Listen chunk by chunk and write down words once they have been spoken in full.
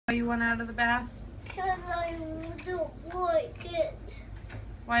You want out of the bath? Because I don't like it.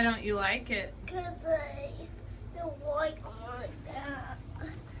 Why don't you like it? Because I don't like my bath.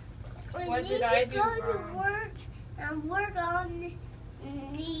 What did I do I need to go wrong? to work and work on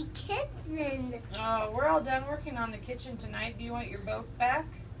the kitchen. Oh, we're all done working on the kitchen tonight. Do you want your boat back?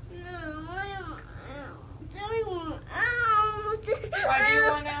 No, I want out. Why do you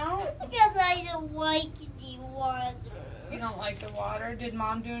want out? Because I don't like the water. You don't like the water. Did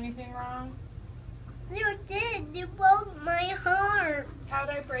Mom do anything wrong? You did. You broke my heart. How'd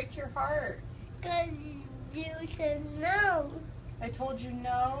I break your heart? Because you said no. I told you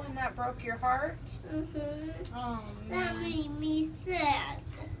no and that broke your heart? Mm-hmm. Oh, That man. made me sad.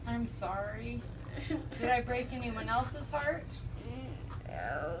 I'm sorry. Did I break anyone else's heart?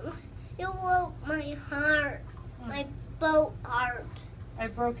 No. You broke my heart. My boat heart. I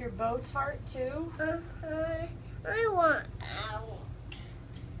broke your boat's heart too? Uh-huh. I want out.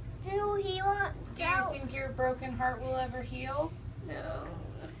 Do he want Do you out? think your broken heart will ever heal? No.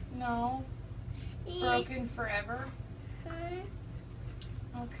 No. It's broken forever?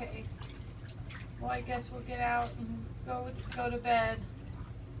 Uh-huh. Okay. Well, I guess we'll get out and go to bed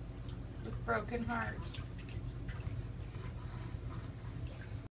with broken heart.